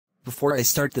Before I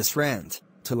start this rant,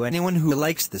 to anyone who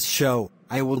likes this show,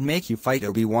 I will make you fight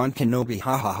Obi-Wan Kenobi,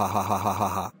 ha ha ha ha ha ha ha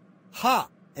ha. Ha!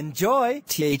 Enjoy,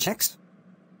 THX!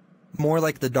 More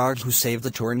like the dog who saved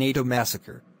the tornado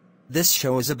massacre. This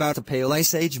show is about a pale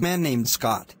Ice Age man named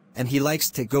Scott, and he likes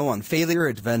to go on failure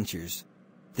adventures.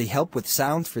 They help with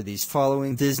sound for these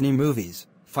following Disney movies: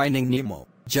 Finding Nemo,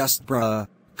 Just Bruh,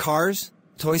 Cars,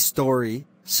 Toy Story,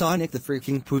 Sonic the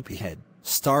Freaking Poopy Head,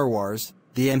 Star Wars,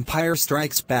 The Empire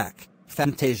Strikes Back,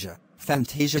 Fantasia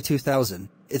 2000,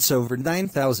 It's Over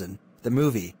 9000, The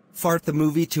Movie, Fart the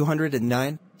Movie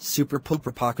 209, Super Poop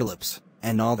Apocalypse,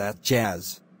 and all that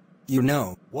jazz. You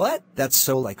know, what? That's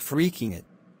so like freaking it.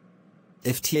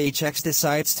 If THX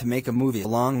decides to make a movie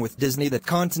along with Disney that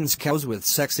contains cows with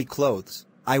sexy clothes,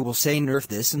 I will say nerf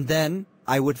this, and then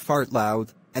I would fart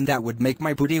loud, and that would make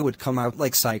my booty would come out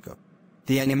like Psycho.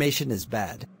 The animation is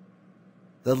bad.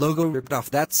 The logo ripped off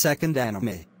that second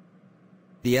anime.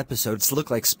 The episodes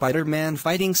look like Spider-Man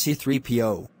fighting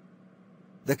C-3PO.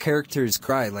 The characters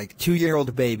cry like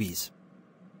 2-year-old babies.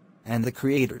 And the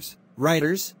creators,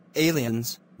 writers,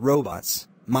 aliens, robots,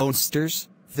 monsters,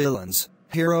 villains,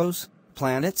 heroes,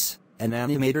 planets, and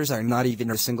animators are not even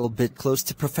a single bit close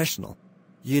to professional.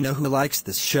 You know who likes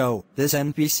this show? This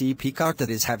NPC peacock that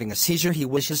is having a seizure. He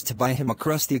wishes to buy him a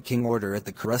Krusty King order at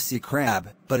the Krusty Krab,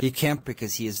 but he can't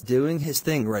because he is doing his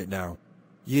thing right now.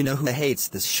 You know who hates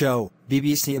this show?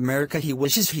 BBC America. He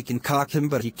wishes he can cock him,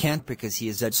 but he can't because he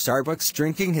is at Starbucks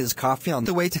drinking his coffee on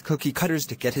the way to Cookie Cutters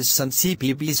to get his son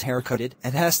CBB's haircutted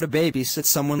and has to babysit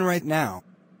someone right now.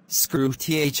 Screw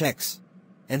THX.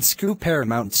 And screw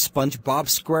Paramount SpongeBob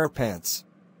SquarePants.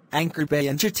 Anchor Bay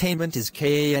Entertainment is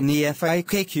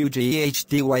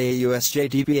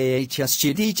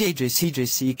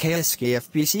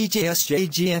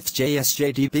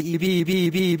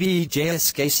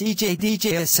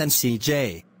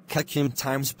Kakum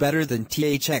times better than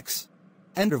THX.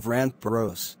 End of rant,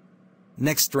 bros.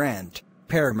 Next rant,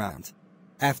 Paramount.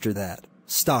 After that,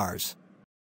 Stars.